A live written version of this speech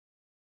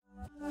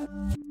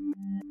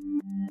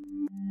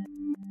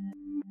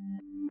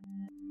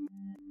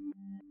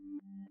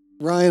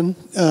Ryan,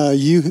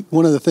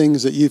 one of the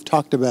things that you've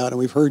talked about and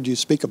we've heard you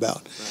speak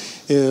about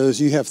is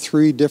you have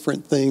three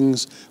different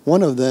things.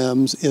 One of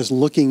them is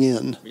looking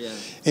in. Yeah.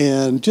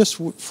 And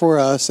just for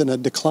us in a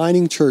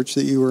declining church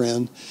that you were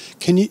in,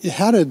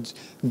 how did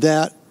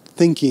that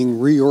thinking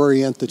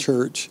reorient the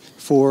church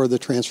for the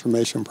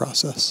transformation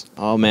process?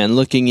 Oh man,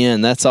 looking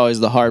in, that's always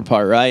the hard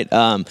part, right?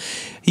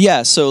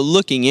 So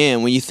looking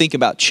in, when you think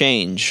about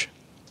change,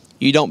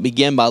 you don't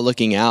begin by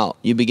looking out,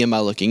 you begin by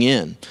looking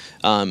in.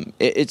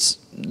 It's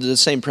the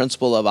same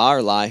principle of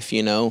our life,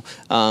 you know.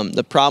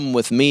 The problem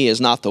with me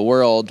is not the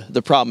world.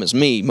 The problem is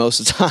me most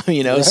of the time,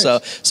 you know. Right.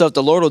 So if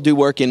the Lord will do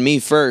work in me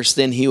first,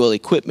 then he will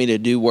equip me to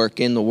do work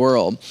in the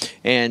world.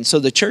 And so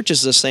the church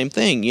is the same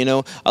thing, you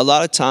know. A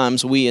lot of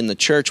times we in the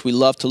church, we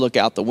love to look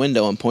out the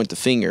window and point the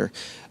finger.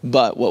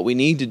 But what we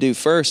need to do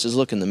first is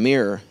look in the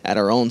mirror at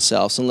our own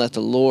selves and let the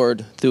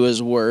Lord, through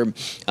his word,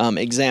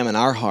 examine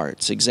our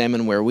hearts,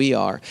 examine where we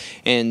are.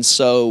 And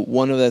so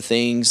one of the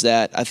things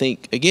that I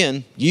think,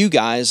 again, you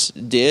guys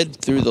did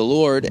through the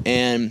Lord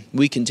and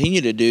we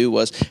continue to do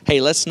was, hey,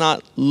 let's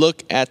not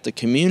look at the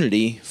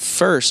community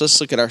first.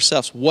 Let's look at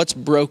ourselves. What's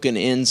broken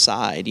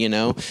inside, you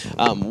know?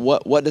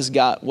 What does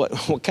God,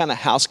 what kind of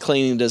house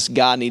cleaning does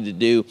God need to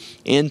do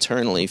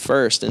internally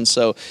first? And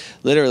so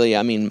literally,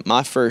 I mean,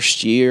 my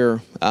first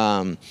year,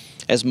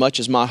 as much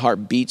as my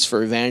heart beats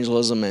for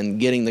evangelism and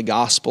getting the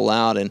gospel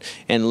out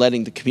and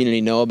letting the community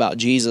know about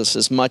Jesus,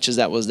 as much as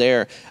that was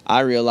there,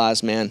 I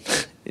realized, man,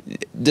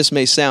 this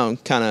may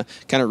sound kind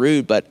of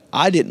rude, but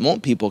I didn't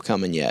want people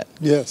coming yet.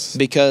 Yes.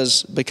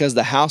 Because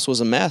the house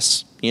was a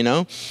mess, you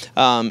know,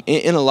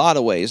 in a lot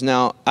of ways.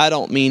 Now, I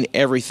don't mean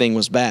everything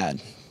was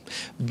bad,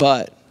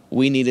 but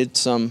we needed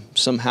some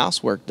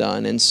housework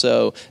done. And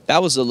so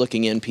that was the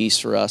looking in piece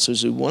for us,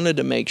 was we wanted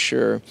to make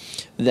sure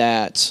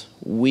that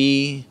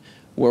we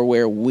were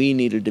where we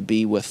needed to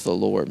be with the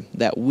Lord,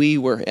 that we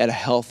were at a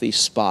healthy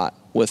spot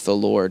with the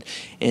Lord.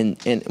 And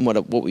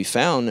what we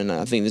found, and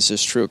I think this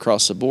is true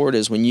across the board,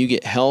 is when you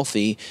get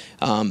healthy,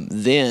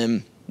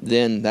 then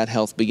that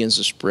health begins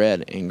to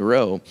spread and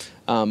grow.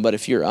 But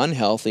if you're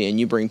unhealthy and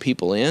you bring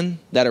people in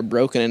that are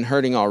broken and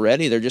hurting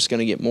already, they're just going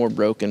to get more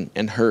broken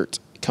and hurt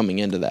coming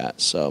into that.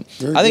 So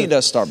I think it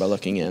does start by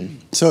looking in.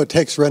 So it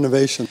takes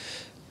renovation.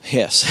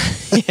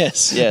 Yes,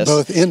 yes.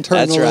 Both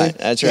internally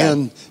that's right.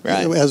 And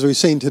as we've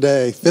seen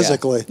today,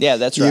 physically. Yeah,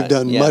 that's right. You've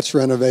done much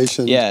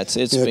renovation. Yeah, it's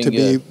been to good.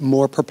 Be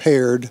more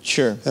prepared.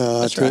 Sure,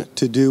 that's right.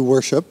 To do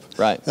worship.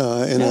 Right.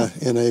 In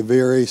a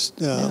very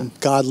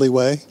godly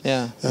way.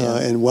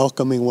 And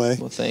welcoming way.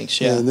 Well,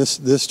 thanks. Yeah. And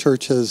this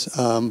church has,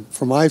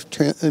 from my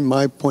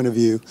point of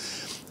view,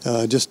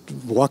 just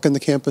walking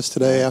the campus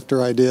today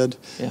after I did,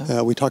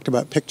 we talked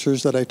about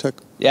pictures that I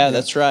took. Yeah,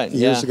 that's right.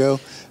 Years ago.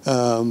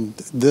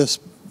 This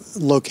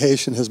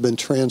location has been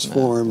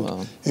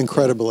transformed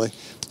incredibly,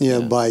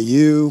 by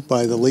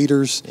the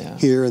leaders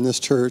here in this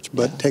church,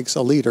 but takes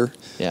a leader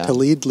to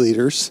lead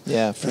leaders.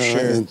 Yeah, for sure.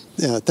 And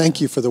thank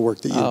you for the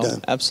work that you've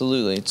done.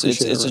 Absolutely. It's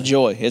a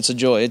joy. It's a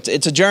joy.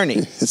 It's a journey.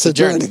 It's a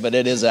journey, but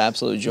it is an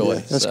absolute joy.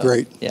 Yeah, that's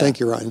great. Thank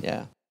you, Ryan.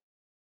 Yeah.